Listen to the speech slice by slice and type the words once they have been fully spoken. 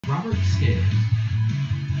Robert Scales.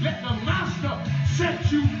 Let the master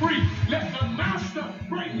set you free. Let the master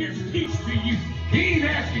bring his peace to you. He ain't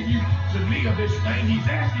asking you to live this thing. He's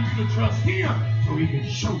asking you to trust him so he can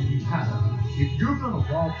show you how. If you're going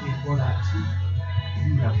to walk in what I teach,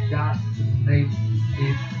 you have got to make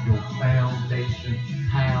it your foundation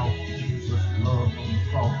how Jesus loved on the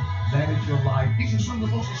cross. That is your life. These are some of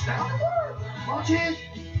the most astounding words. Watch it.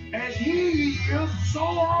 As he is, so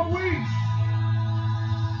are we.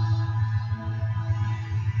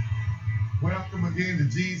 Welcome again to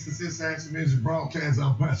Jesus is Action Ministries broadcast.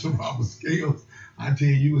 I'm Pastor Robert Scales. I tell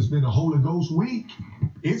you, it's been a Holy Ghost week.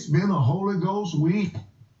 It's been a Holy Ghost week.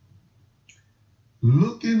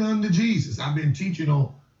 Looking unto Jesus. I've been teaching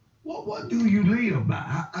on what do you live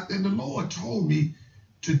by? And the Lord told me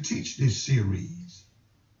to teach this series,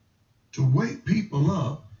 to wake people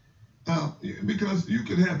up, because you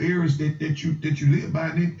can have areas that you live by,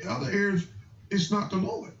 and in other areas it's not the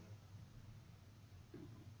Lord.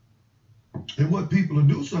 And what people will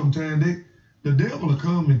do sometimes, the devil will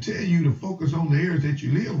come and tell you to focus on the areas that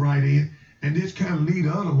you live right in, and just kind of leave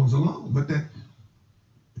the other ones alone. But the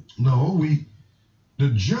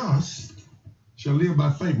just shall live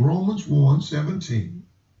by faith. Romans 1:17.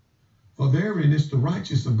 For therein is the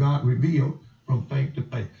righteousness of God revealed from faith to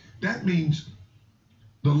faith. That means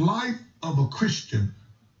the life of a Christian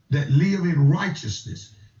that live in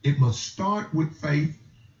righteousness, it must start with faith,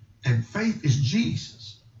 and faith is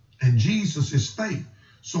Jesus, and Jesus is faith.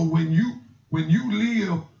 So when you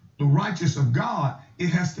live the righteousness of God, it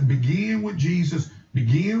has to begin with Jesus,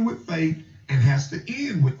 begin with faith, and has to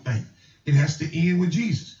end with faith. It has to end with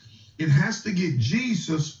Jesus. It has to get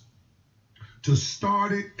Jesus to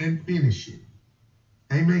start it and finish it.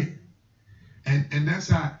 Amen. And that's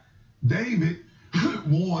how David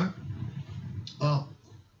won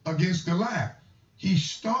against Goliath. He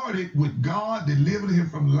started with God delivering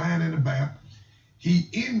him from the lion and the bear. He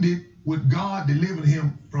ended with God delivering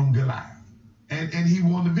him from Goliath. And he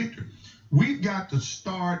won the victory. We've got to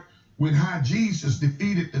start with how Jesus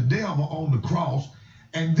defeated the devil on the cross,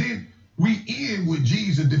 and then we end with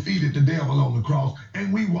Jesus defeated the devil on the cross,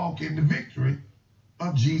 and we walk in the victory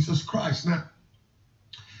of Jesus Christ. Now,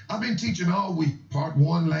 I've been teaching all week, part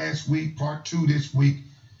 1 last week, part 2 this week,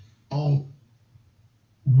 on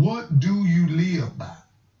what do you live by?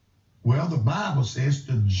 Well, the Bible says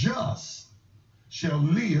the just shall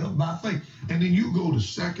live by faith. And then you go to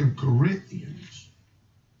 2 Corinthians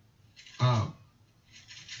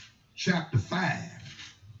chapter 5.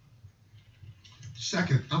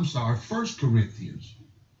 1 Corinthians.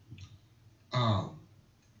 2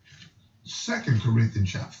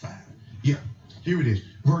 Corinthians chapter 5. Yeah, here it is.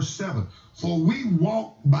 Verse 7. For we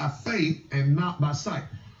walk by faith and not by sight.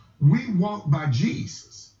 We walk by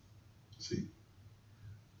Jesus. See?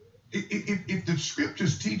 If the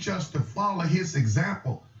scriptures teach us to follow his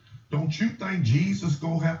example, don't you think Jesus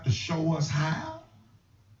gonna have to show us how?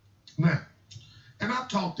 Now, and I've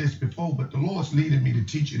taught this before, but the Lord's leading me to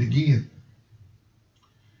teach it again.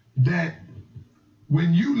 That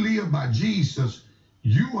when you live by Jesus,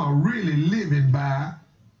 you are really living by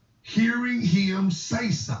hearing him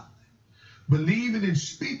say something, believing and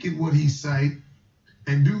speaking what he say,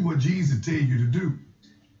 and do what Jesus tell you to do.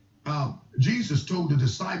 Jesus told the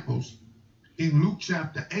disciples in Luke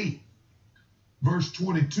chapter 8, verse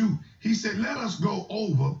 22, he said, let us go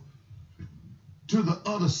over to the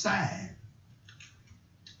other side.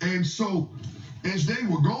 And so as they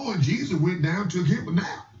were going, Jesus went down, took him a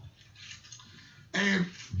nap. And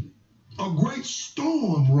a great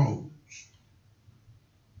storm rose.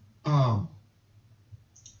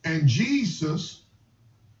 And Jesus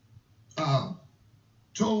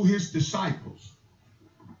told his disciples,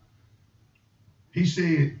 he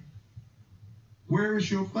said, where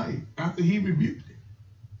is your faith? After he rebuked it.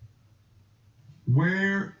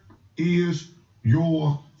 Where is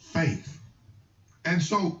your faith? And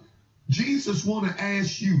so Jesus want to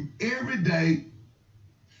ask you every day,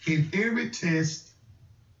 in every test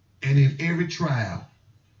and in every trial,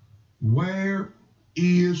 where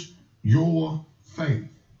is your faith?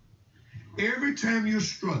 Every time you're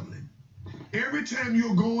struggling, every time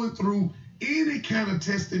you're going through any kind of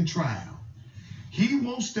test and trial, he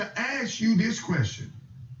wants to ask you this question: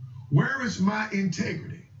 where is my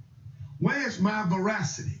integrity? Where is my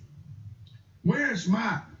veracity? Where is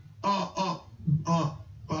my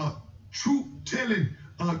truth-telling,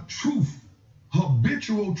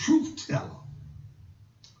 habitual truth teller?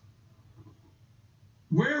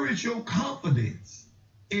 Where is your confidence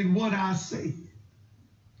in what I said?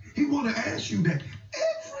 He want to ask you that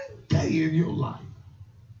every day in your life.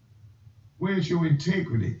 Where's your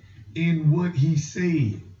integrity in what he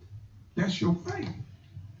said? That's your faith.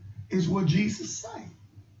 is what Jesus say.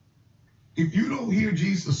 If you don't hear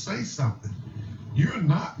Jesus say something, you're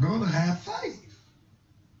not going to have faith.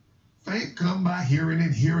 Faith come by hearing,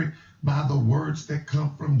 and hearing by the words that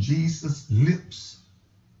come from Jesus' lips,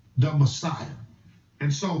 the Messiah.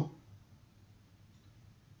 And so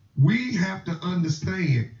we have to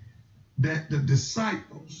understand that the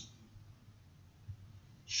disciples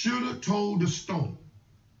should have told the storm.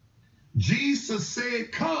 Jesus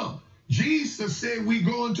said, come. Jesus said, we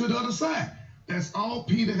going to the other side. That's all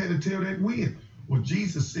Peter had to tell that wind. Well,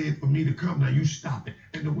 Jesus said for me to come. Now you stop it.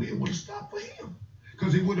 And the wind would have stopped for him,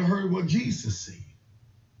 because he would have heard what Jesus said.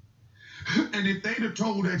 And if they'd have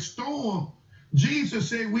told that storm, Jesus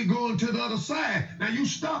said, we going to the other side. Now you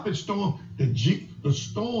stop it, storm. The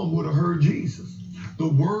storm would have heard Jesus. The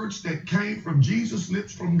words that came from Jesus'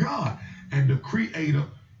 lips from God and the Creator,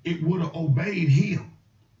 it would have obeyed him.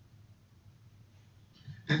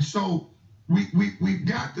 And so we've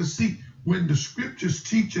got to see, when the scriptures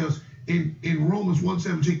teach us in Romans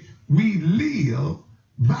 1:17, we live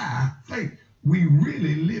by faith. We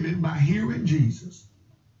really living by hearing Jesus,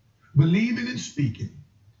 believing and speaking,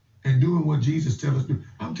 and doing what Jesus tells us to do.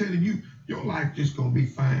 I'm telling you, your life just going to be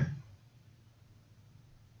fine.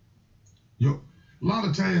 A lot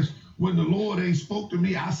of times when the Lord ain't spoke to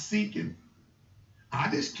me, I seek him.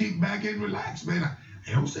 I just kick back and relax, man. I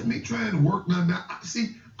don't see me trying to work nothing out.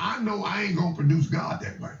 See, I know I ain't going to produce God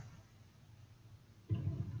that way.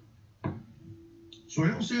 So it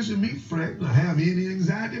don't sense in me fretting or have any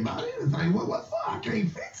anxiety about anything. What for? I can't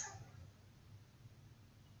fix it.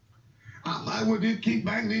 I might well just kick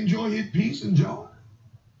back and enjoy his peace and joy.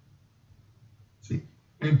 See,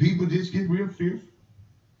 and people just get real fearful.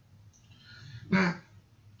 Now,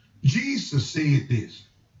 Jesus said this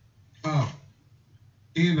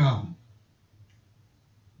in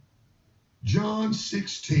John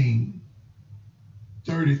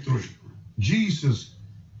 16:33. Jesus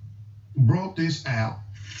brought this out.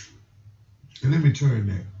 And let me turn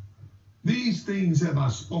there. These things have I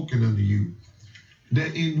spoken unto you,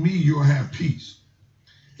 that in me you'll have peace.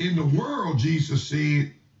 In the world, Jesus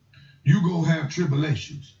said, you're going to have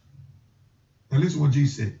tribulations. Now listen to what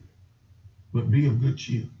Jesus said. But be of good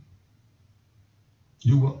cheer.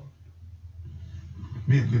 You what?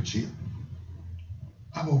 Be of good cheer.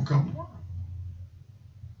 I've overcome the world.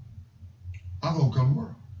 I've overcome the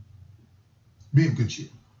world. Be of good cheer.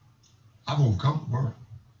 I've overcome the world.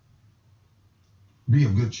 Be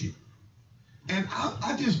of good cheer. And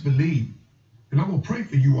I just believe, and I'm going to pray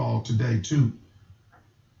for you all today too.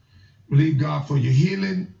 Believe God for your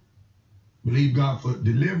healing. Believe God for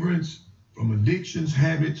deliverance from addictions,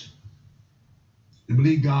 habits. And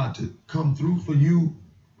believe God to come through for you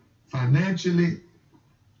financially.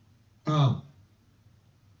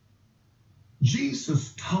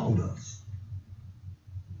 Jesus taught us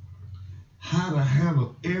how to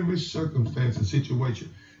handle every circumstance and situation.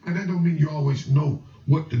 And that don't mean you always know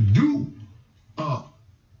what to do,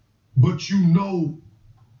 but you know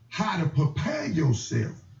how to prepare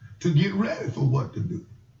yourself to get ready for what to do.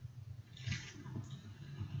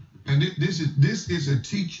 And this is a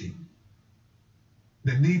teaching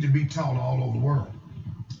that need to be taught all over the world.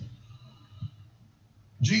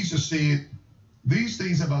 Jesus said, these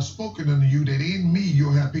things have I spoken unto you, that in me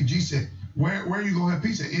you'll have peace. Jesus said, where are you going to have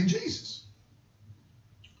peace? In Jesus.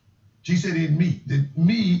 Jesus said, in me. The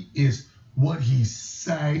me is what he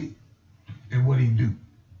say and what he do.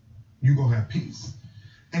 You're going to have peace.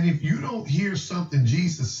 And if you don't hear something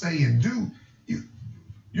Jesus say and do,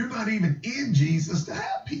 you're not even in Jesus to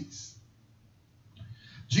have peace.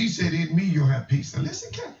 Jesus said, in me you'll have peace. Now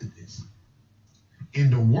listen carefully to this. In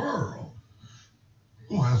the world,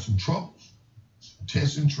 you'll have some troubles, some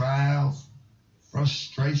tests and trials,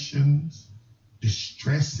 frustrations,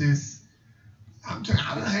 distresses. I'm telling you,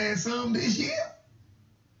 I done had some this year.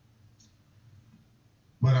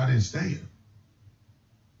 But I didn't stay here.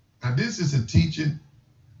 Now this is a teaching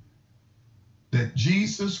that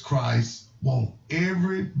Jesus Christ wants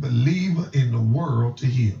every believer in the world to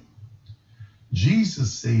hear.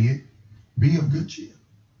 Jesus said, be of good cheer.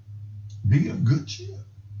 Be of good cheer.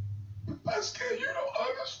 But Pastor, you don't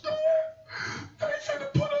understand. They finna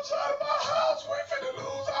put us out of our house. We finna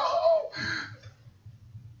lose our home.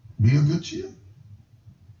 Be of good cheer.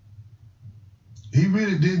 He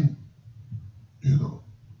really didn't,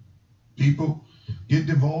 people get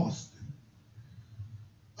divorced.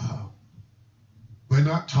 We're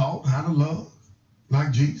not taught how to love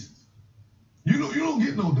like Jesus. You don't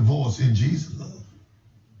get no divorce in Jesus' love,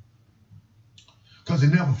 because it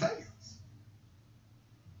never fails.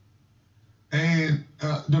 And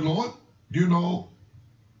the Lord,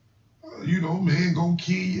 man gonna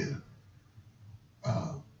kill you.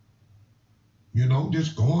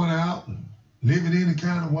 just going out and living any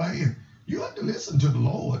kind of way. And you have to listen to the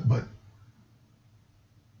Lord. But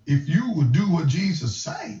if you would do what Jesus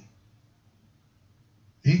say,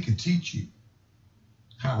 he can teach you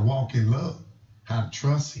how to walk in love, how to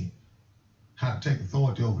trust him, how to take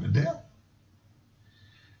authority over the devil.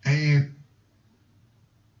 And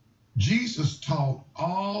Jesus taught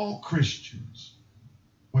all Christians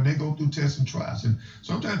when they go through tests and trials. And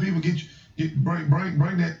sometimes people bring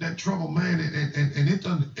that trouble, man, and it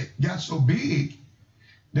got so big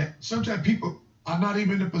that sometimes people are not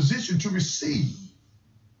even in a position to receive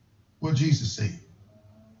what Jesus said.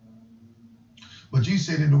 But Jesus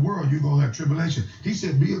said, in the world, you're going to have tribulation. He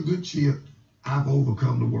said, be of good cheer. I've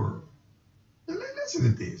overcome the world. Now, listen to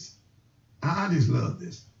this. I just love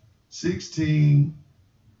this.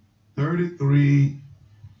 16:33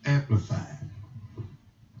 Amplified.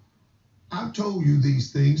 I've told you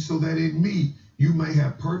these things so that in me you may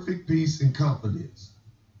have perfect peace and confidence.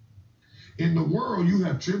 In the world you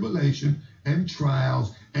have tribulation and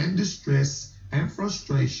trials and distress and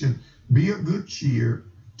frustration. Be of good cheer.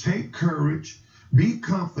 Take courage. Be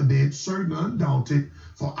confident, certain, undaunted,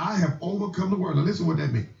 for I have overcome the world. Now listen what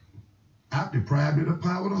that means. I've deprived it of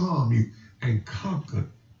power to harm you and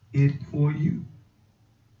conquered it for you.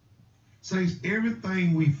 Saints,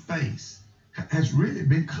 everything we face has really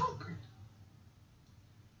been conquered.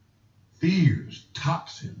 Fears,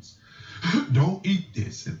 toxins. Don't eat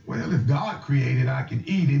this. And, well, if God created, I can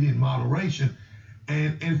eat it in moderation.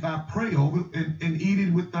 And if I pray over it and eat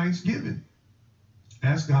it with thanksgiving,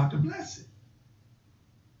 ask God to bless it.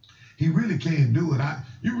 He really can do it. A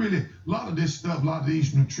lot of this stuff, a lot of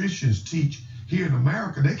these nutritionists teach here in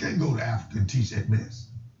America, they can't go to Africa and teach that mess.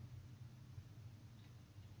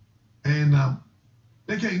 And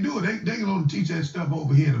they can't do it. They can only teach that stuff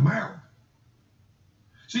over here in America.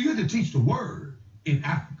 So you have to teach the word in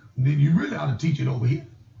Africa. And then you really ought to teach it over here.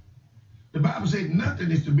 The Bible said nothing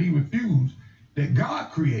is to be refused that God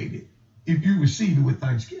created if you receive it with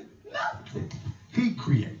thanksgiving. Nothing he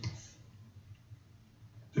creates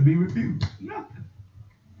to be refused. Nothing.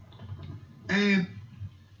 And,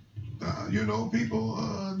 people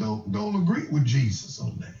don't agree with Jesus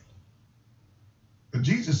on that. But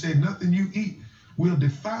Jesus said nothing you eat will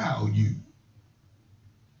defile you.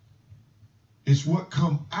 It's what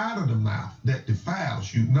comes out of the mouth that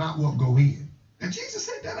defiles you, not what go in. And Jesus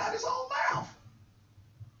said that out of his own mouth.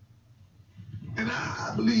 And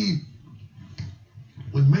I believe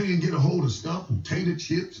when man get a hold of stuff and tater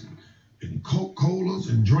chips and Coca-Colas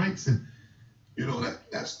and drinks and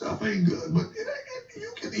that stuff ain't good, but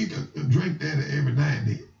you can eat a drink that every now and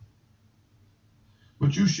then.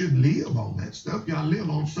 But you shouldn't live on that stuff. Y'all live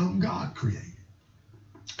on something God created.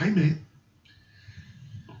 Amen.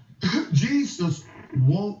 Jesus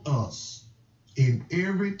wants us in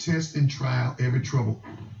every test and trial, every trouble,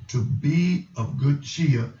 to be of good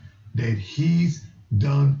cheer that he's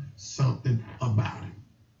done something about it.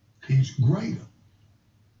 He's greater.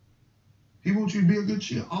 He wants you to be of good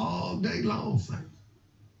cheer all day long, saints.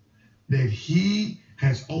 That he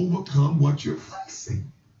has overcome what you're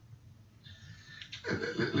facing.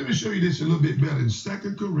 Let me show you this a little bit better. In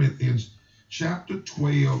 2 Corinthians chapter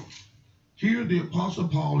 12, here the Apostle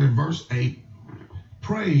Paul in verse 8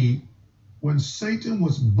 prayed when Satan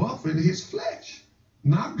was buffeting his flesh,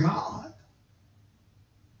 not God.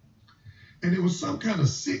 And it was some kind of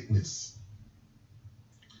sickness.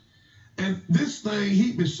 And this thing,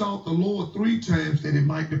 he besought the Lord 3 times that it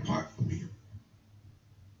might depart from him.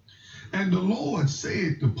 And the Lord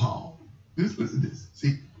said to Paul, listen to this.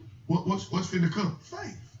 See, what's going to come?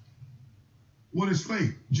 Faith. What is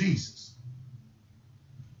faith? Jesus.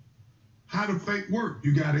 How does faith work?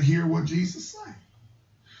 You got to hear what Jesus said.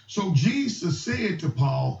 So Jesus said to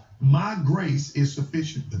Paul, my grace is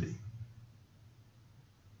sufficient for thee.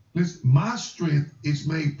 Listen, my strength is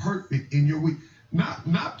made perfect in your weak.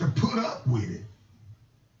 Not to put up with it,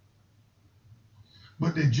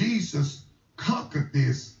 but that Jesus conquered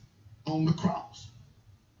this on the cross.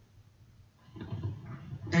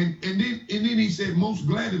 And then he said, most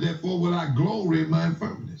gladly, therefore, will I glory in my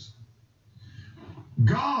infirmities.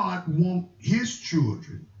 God wants his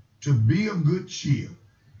children to be of good cheer,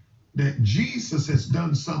 that Jesus has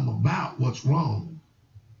done something about what's wrong,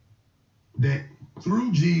 that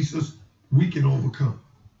through Jesus we can overcome.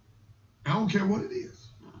 I don't care what it is.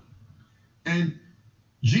 And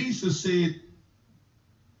Jesus said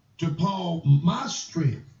to Paul, my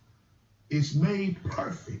strength is made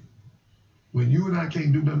perfect when you and I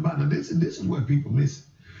can't do nothing about it. Now, this is what people miss.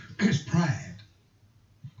 It's pride.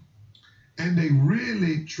 And they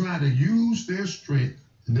really try to use their strength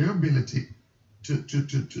and their ability to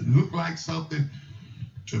look like something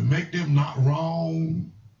to make them not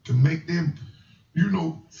wrong, to make them,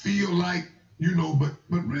 feel like, but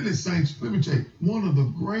really, saints, let me tell you, one of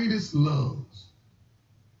the greatest loves,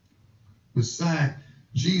 beside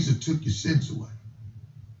Jesus took your sins away,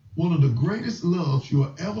 one of the greatest loves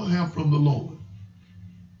you'll ever have from the Lord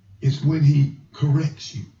is when he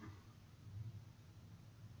corrects you.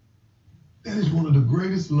 That is one of the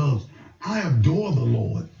greatest loves. I adore the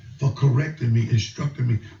Lord for correcting me, instructing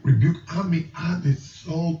me, rebuking. I mean, I'm just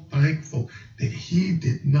so thankful that he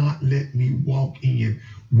did not let me walk in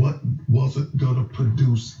what wasn't going to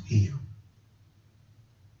produce him.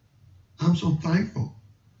 I'm so thankful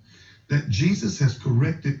that Jesus has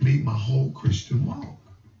corrected me my whole Christian walk.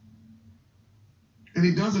 And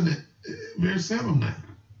he does it very seldom now,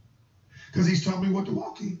 because he's taught me what to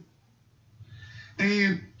walk in.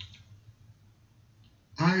 And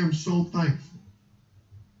I am so thankful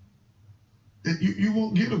that you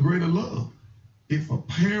won't get a greater love. If a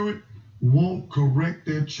parent won't correct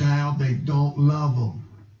their child, they don't love them.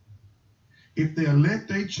 If they'll let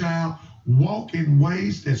their child walk in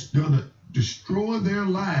ways that's going to destroy their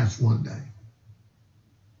lives one day,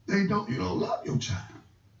 you don't love your child.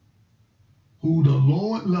 Who the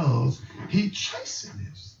Lord loves, he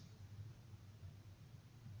chastens.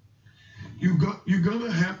 You're going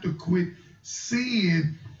to have to quit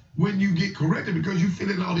seeing when you get corrected, because you're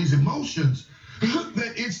feeling all these emotions,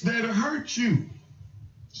 that it's there to hurt you.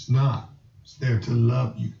 It's not. It's there to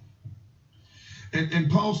love you.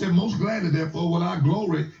 And Paul said, most gladly, therefore, will I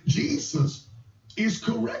glory. Jesus is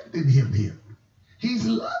correcting him here. He's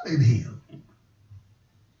loving him.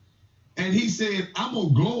 And he said, I'm going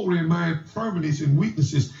to glory in my infirmities and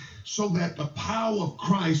weaknesses, so that the power of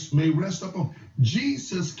Christ may rest upon.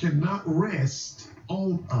 Jesus cannot rest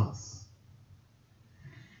on us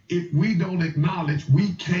if we don't acknowledge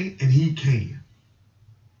we can't and he can.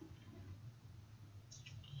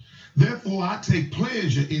 Therefore, I take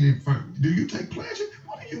pleasure in infirmity. Do you take pleasure?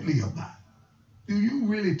 What do you live by? Do you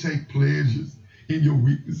really take pleasures in your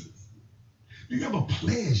weaknesses? Do you have a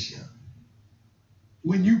pleasure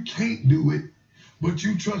when you can't do it, but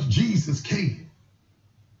you trust Jesus can?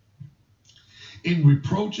 In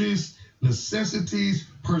reproaches, necessities,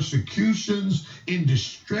 persecutions, in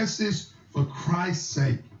distresses, for Christ's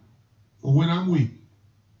sake. For when I'm weak,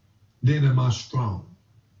 then am I strong.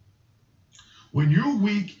 When you're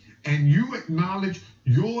weak and you acknowledge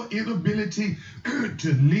your inability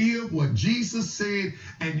to live what Jesus said,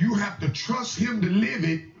 and you have to trust him to live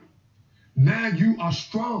it, now you are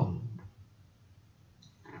strong.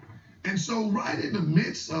 And so right in the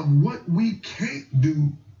midst of what we can't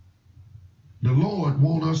do, the Lord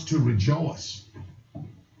wants us to rejoice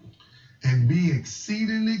and be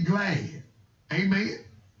exceedingly glad. Amen.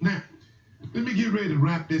 Now, let me get ready to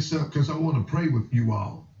wrap this up, because I want to pray with you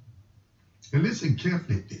all. And listen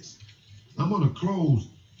carefully at this. I'm going to close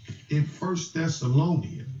in 1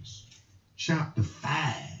 Thessalonians chapter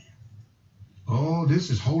 5. Oh, this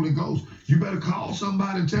is Holy Ghost. You better call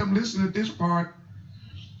somebody and tell them, listen at this part.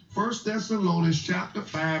 1 Thessalonians chapter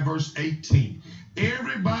 5, verse 18.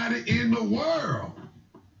 Everybody in the world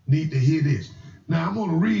need to hear this. Now, I'm going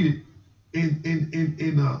to read it in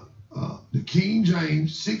the King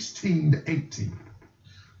James 16 to 18.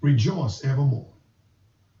 Rejoice evermore.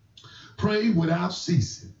 Pray without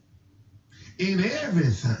ceasing. In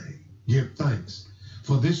everything, give thanks.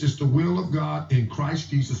 For this is the will of God in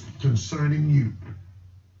Christ Jesus concerning you.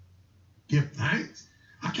 Give thanks.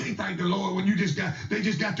 I can't thank the Lord when they just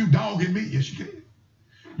got through dogging me. Yes, you can.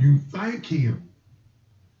 You thank him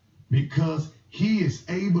because he is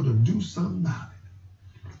able to do something about it.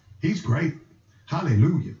 He's great.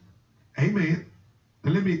 Hallelujah. Amen.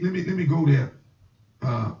 And let me go there.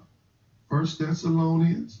 1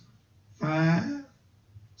 Thessalonians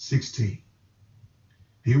 5:16.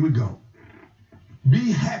 Here we go.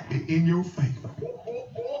 Be happy in your faith.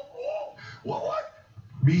 What?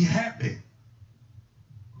 Be happy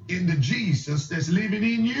in the Jesus that's living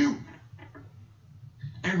in you.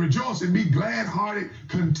 And rejoice and be glad-hearted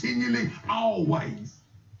continually, always.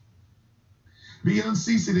 Be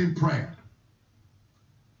unceasing in prayer.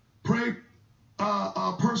 Pray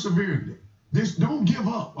perseveringly. Don't give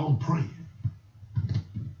up on praying.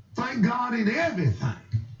 Thank God in everything.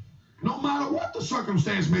 No matter what the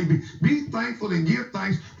circumstance may be thankful and give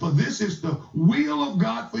thanks, for this is the will of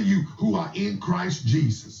God for you who are in Christ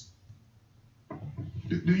Jesus.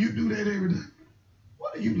 Do you do that every day?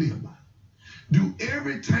 What do you live by? Do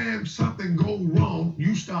every time something go wrong,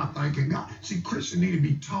 you start thanking God? See, Christians need to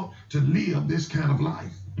be taught to live this kind of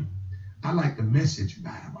life. I like the Message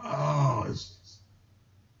Bible.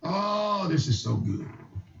 This is so good.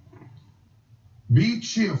 Be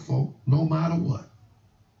cheerful no matter what.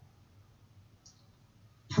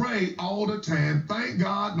 Pray all the time. Thank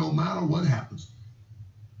God no matter what happens.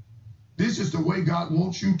 This is the way God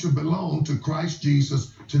wants you to belong to Christ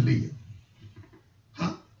Jesus to live.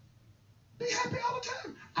 Huh? Be happy all the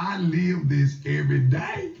time. I live this every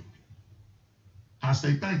day. I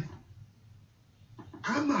say thank you.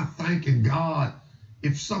 I'm not thanking God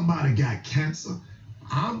if somebody got cancer.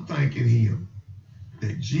 I'm thanking him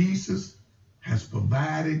that Jesus has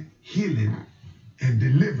provided healing and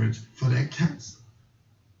deliverance for that cancer.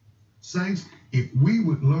 Saints, if we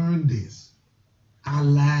would learn this, our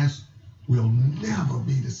lives will never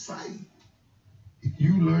be the same. If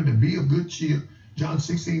you learn to be of good cheer, John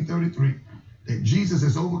 16:33, that Jesus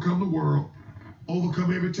has overcome the world,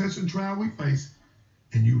 overcome every test and trial we face,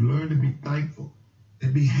 and you learn to be thankful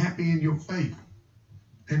and be happy in your faith.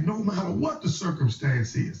 And no matter what the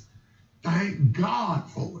circumstance is, thank God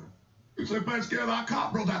for it. You say, Pascal, our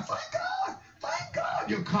car broke down. Thank God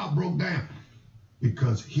your car broke down.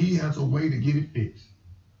 Because he has a way to get it fixed.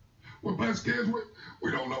 Well, Pascal,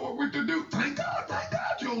 we don't know what to do. Thank God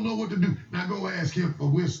you don't know what to do. Now go ask him for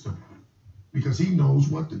wisdom. Because he knows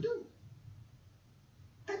what to do.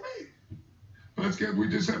 Amen. Pascal, we're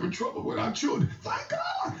just having trouble with our children. Thank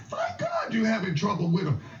God you're having trouble with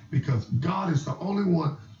them. Because God is the only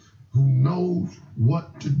one who knows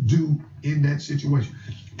what to do in that situation.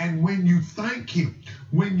 And when you thank him,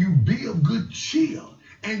 when you be of good cheer,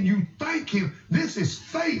 and you thank him, this is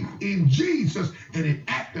faith in Jesus, and it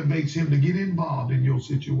activates him to get involved in your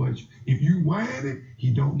situation. If you whining,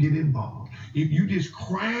 he don't get involved. If you just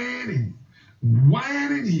crying and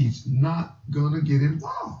whining, he's not going to get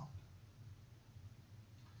involved.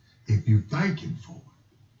 If you thank him for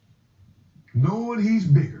it, knowing he's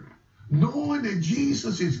bigger, knowing that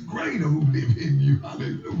Jesus is greater who live in you,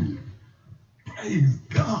 hallelujah, praise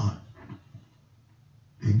God,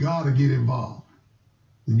 and God will get involved.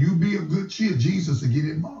 When you be of good cheer, Jesus will get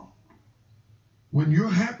involved. When you're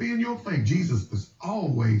happy in your faith, Jesus is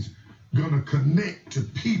always going to connect to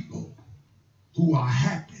people who are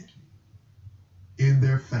happy in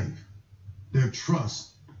their faith, their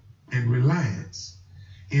trust and reliance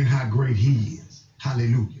in how great he is.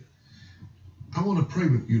 Hallelujah. I want to pray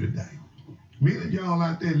with you today. Many of y'all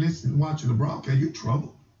out there listening, watching the broadcast, you're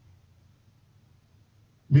troubled.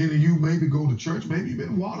 Many of you maybe go to church, maybe you've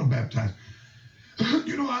been water baptized.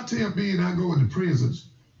 You know, I tell men, I go into prisons,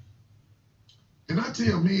 and I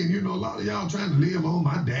tell men, you know, a lot of y'all trying to live on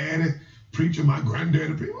my daddy, preacher, my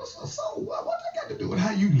granddaddy, preacher. So what that got to do with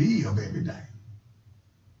how you live every day?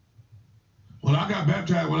 Well, I got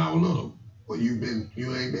baptized when I was little. Well, you ain't been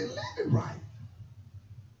living right.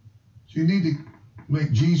 So you need to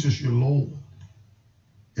make Jesus your Lord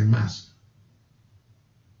and Master.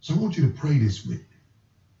 So I want you to pray this with me.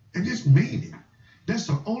 And just mean it. That's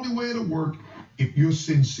the only way it'll work if you're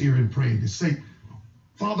sincere in praying. To say,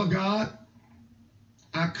 Father God,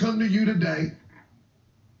 I come to you today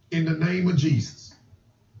in the name of Jesus.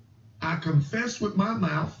 I confess with my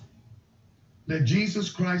mouth that Jesus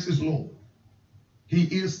Christ is Lord. He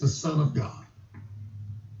is the Son of God.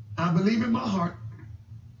 I believe in my heart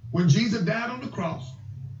when Jesus died on the cross,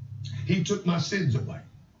 he took my sins away.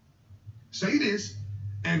 Say this,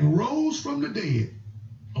 and rose from the dead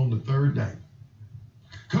on the third day.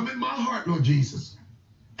 Come in my heart, Lord Jesus,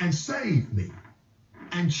 and save me,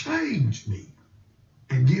 and change me,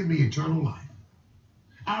 and give me eternal life.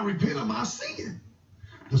 I repent of my sin,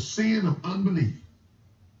 the sin of unbelief.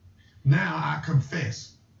 Now I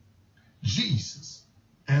confess Jesus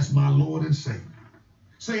as my Lord and Savior.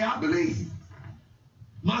 Say, I believe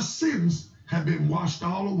my sins have been washed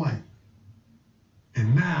all away,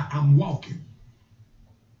 and now I'm walking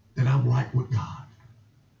that I'm right with God.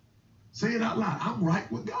 Say it out loud. I'm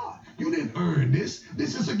right with God. You didn't earn this.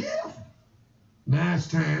 This is a gift. Now it's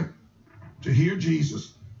time to hear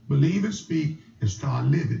Jesus, believe and speak, and start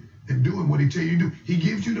living and doing what he tells you to do. He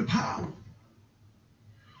gives you the power.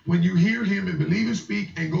 When you hear him and believe and speak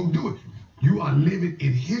and go do it, you are living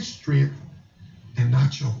in his strength and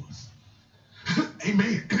not yours.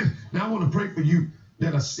 Amen. Now I want to pray for you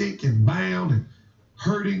that are sick and bound and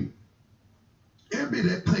hurting. Every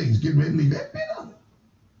bit of that pain's getting ready to leave. Every bit of it.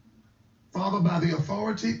 Father, by the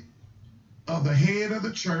authority of the head of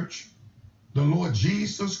the church, the Lord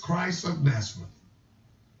Jesus Christ of Nazareth,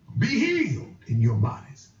 be healed in your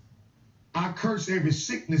bodies. I curse every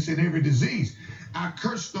sickness and every disease. I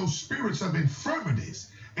curse those spirits of infirmities,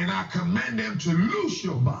 and I command them to loose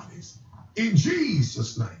your bodies in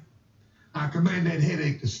Jesus' name. I command that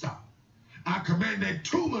headache to stop. I command that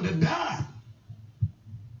tumor to die.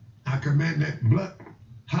 I command that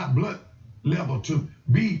high blood level to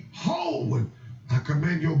be whole. And I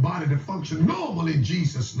command your body to function normal in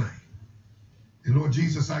Jesus' name. And Lord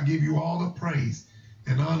Jesus, I give you all the praise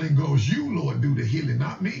and honor and goes. You, Lord, do the healing,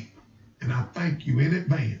 not me. And I thank you in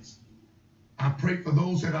advance. I pray for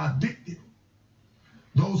those that are addicted,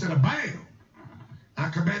 those that are bound. I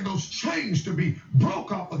command those chains to be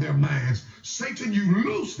broke off of their minds. Satan, you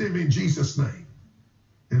loose them in Jesus' name.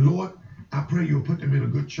 And Lord, I pray you'll put them in a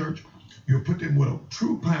good church. You'll put them with a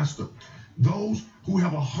true pastor. Those who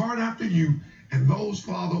have a heart after you, and those,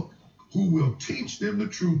 Father, who will teach them the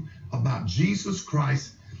truth about Jesus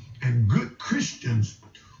Christ, and good Christians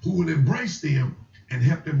who will embrace them and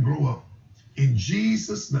help them grow up. In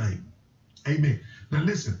Jesus' name, amen. Now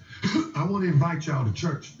listen, I want to invite y'all to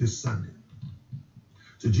church this Sunday,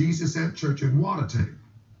 to Jesus at Church in Watertown.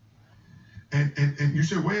 And you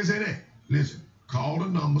say, where's that at? Listen, call the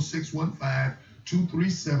number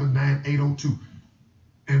 615-237-9802.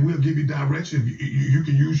 And we'll give you direction. You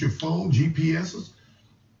can use your phone, GPSs.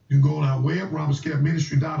 You can go on our web,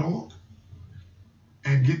 robertscaleministry.org,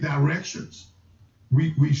 and get directions.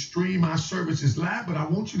 We stream our services live, but I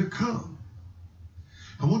want you to come.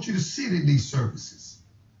 I want you to sit in these services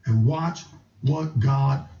and watch what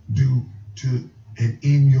God do to and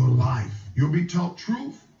in your life. You'll be taught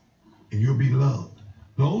truth and you'll be loved.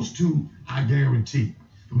 Those two, I guarantee.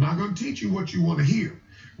 I'm not going to teach you what you want to hear.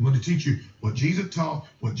 I'm going to teach you what Jesus taught,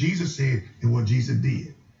 what Jesus said, and what Jesus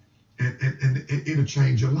did. And it'll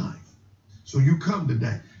change your life. So you come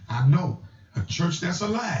today. I know a church that's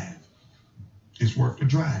alive is worth the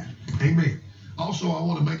drive. Amen. Also, I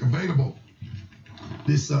want to make available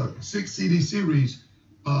this 6-CD series.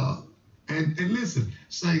 And listen,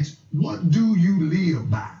 saints, what do you live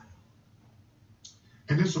by?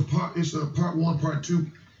 And it's a part 1, part 2.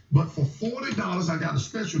 But for $40, I got a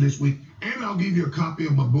special this week, and I'll give you a copy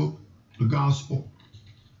of my book, The Gospel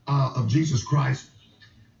of Jesus Christ.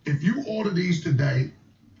 If you order these today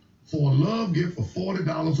for a love gift for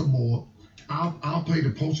 $40 or more, I'll pay the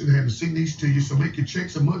postage and have to send these to you. So make your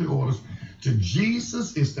checks and money orders to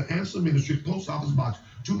Jesus is the Answer Ministry, Post Office Box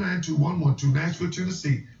 292-112, Nashville,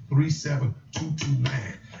 Tennessee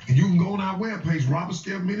 37229. And you can go on our webpage,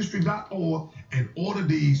 robertscaleministry.org, and order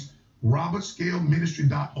these,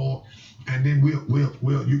 robertscaleministry.org, and then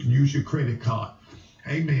you can use your credit card.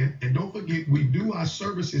 Amen. And don't forget, we do our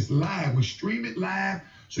services live. We stream it live.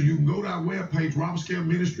 So you can go to our webpage, Robert Scale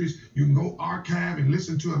Ministries. You can go archive and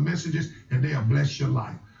listen to our messages, and they'll bless your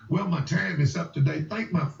life. Well, my time is up today.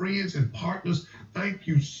 Thank my friends and partners. Thank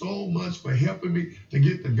you so much for helping me to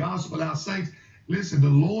get the gospel out. Saints, listen, the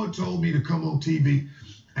Lord told me to come on TV,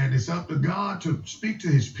 and it's up to God to speak to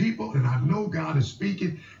his people, and I know God is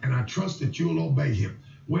speaking, and I trust that you'll obey him.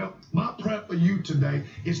 Well, my prayer for you today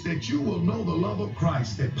is that you will know the love of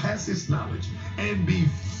Christ that passes knowledge and be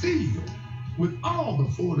filled with all the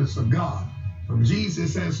fullness of God. From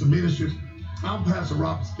Jesus Answer Ministries, I'm Pastor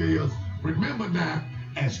Robert Scales. Remember now,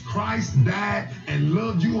 as Christ died and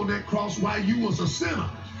loved you on that cross while you was a sinner,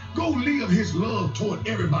 go live his love toward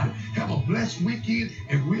everybody. Have a blessed weekend,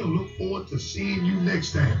 and we'll look forward to seeing you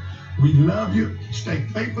next time. We love you. Stay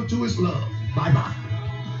faithful to his love. Bye-bye.